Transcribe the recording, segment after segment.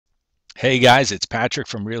Hey guys, it's Patrick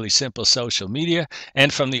from Really Simple Social Media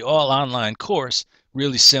and from the all online course,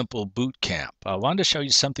 Really Simple Boot Camp. I wanted to show you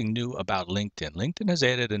something new about LinkedIn. LinkedIn has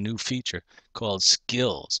added a new feature called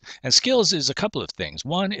Skills. And Skills is a couple of things.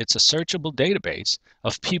 One, it's a searchable database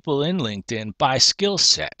of people in LinkedIn by skill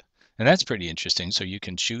set. And that's pretty interesting. So you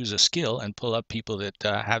can choose a skill and pull up people that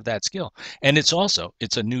have that skill. And it's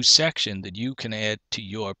a new section that you can add to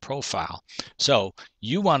your profile. So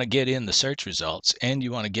you want to get in the search results and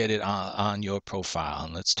you want to get it on your profile.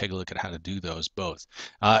 And let's take a look at how to do those both.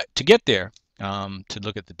 To get there, to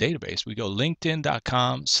look at the database, we go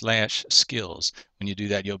linkedin.com/skills. When you do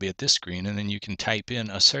that, you'll be at this screen, and then you can type in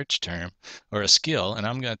a search term or a skill. And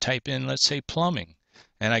I'm going to type in, let's say, plumbing.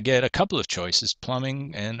 And I get a couple of choices,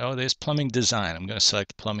 plumbing, and oh, there's plumbing design. I'm going to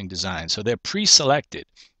select plumbing design. So they're pre-selected.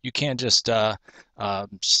 You can't just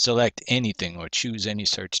select anything or choose any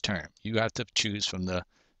search term. You have to choose from the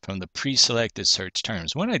pre-selected search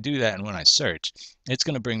terms. When I do that and when I search, it's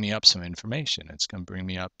going to bring me up some information. It's going to bring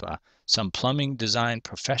me up some plumbing design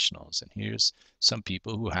professionals. And here's some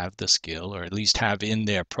people who have the skill, or at least have in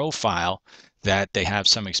their profile that they have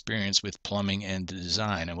some experience with plumbing and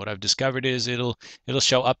design. And what I've discovered is it'll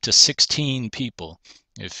show up to 16 people.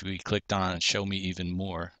 If we clicked on show me even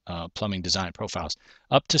more plumbing design profiles,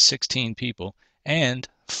 up to 16 people, and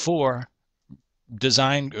 4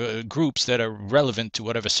 design groups that are relevant to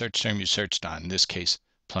whatever search term you searched on, in this case,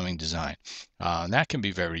 plumbing design. And that can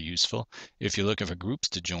be very useful if you're looking for groups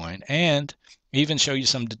to join, and even show you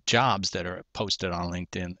some jobs that are posted on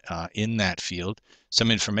LinkedIn in that field, some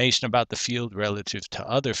information about the field relative to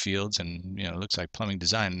other fields. And it looks like plumbing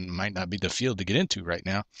design might not be the field to get into right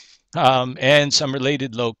now. And some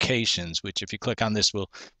related locations, which if you click on this will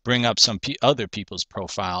bring up some other people's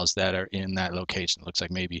profiles that are in that location. It looks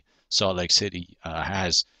like maybe Salt Lake City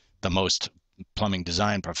has the most plumbing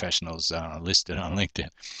design professionals listed on LinkedIn.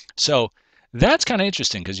 So that's kind of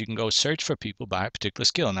interesting because you can go search for people by a particular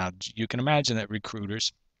skill. Now, you can imagine that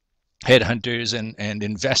recruiters, headhunters, and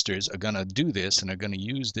investors are going to do this and are going to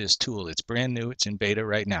use this tool. It's brand new. It's in beta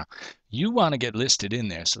right now. You want to get listed in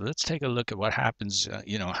there. So let's take a look at what happens,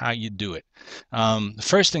 how you do it. The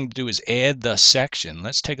first thing to do is add the section.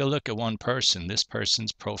 Let's take a look at one person. This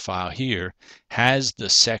person's profile here has the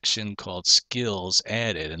section called skills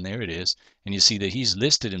added, and there it is. And you see that he's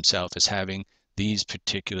listed himself as having these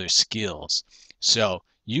particular skills. So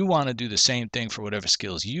you want to do the same thing for whatever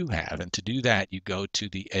skills you have. And to do that, you go to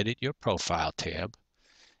the Edit Your Profile tab.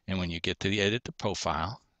 And when you get to the Edit the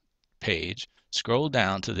Profile page, scroll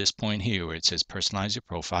down to this point here where it says Personalize Your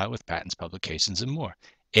Profile with Patents, Publications, and More.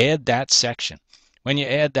 Add that section. When you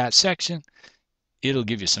add that section, it'll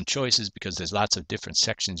give you some choices because there's lots of different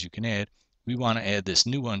sections you can add. We want to add this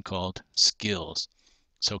new one called Skills.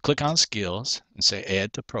 So click on Skills and say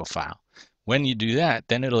Add to Profile. When you do that,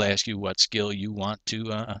 then it'll ask you what skill you want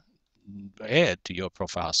to add to your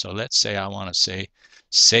profile. So let's say I want to say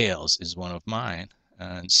sales is one of mine,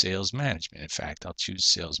 and sales management. In fact, I'll choose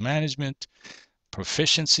sales management.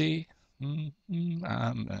 Proficiency, I'm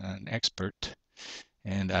an expert,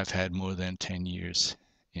 and I've had more than 10 years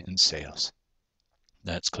in sales.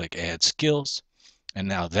 Let's click Add Skills, and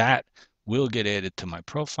now that will get added to my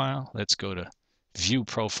profile. Let's go to View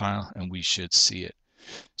Profile, and we should see it.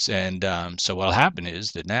 And so what'll happen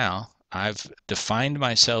is that now I've defined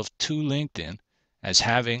myself to LinkedIn as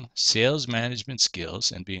having sales management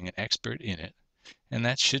skills and being an expert in it. And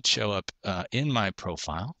that should show up in my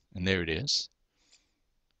profile. And there it is.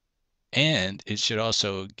 And it should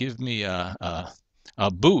also give me a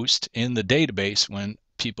boost in the database when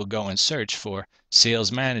people go and search for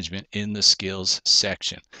sales management in the skills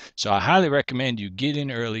section. So I highly recommend you get in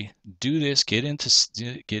early, do this, get into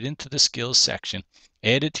the skills section,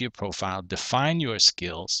 add it to your profile, define your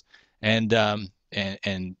skills, and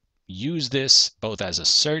use this both as a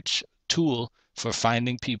search tool for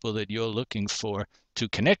finding people that you're looking for to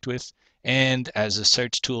connect with, and as a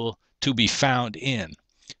search tool to be found in.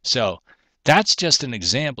 So that's just an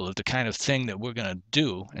example of the kind of thing that we're going to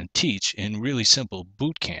do and teach in Really Simple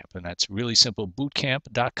Bootcamp. And that's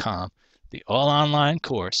reallysimplebootcamp.com, the all online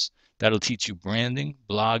course that'll teach you branding,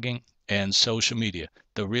 blogging, and social media,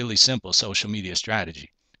 the really simple social media strategy.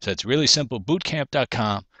 So it's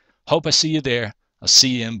reallysimplebootcamp.com. Hope I see you there. I'll see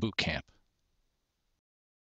you in bootcamp.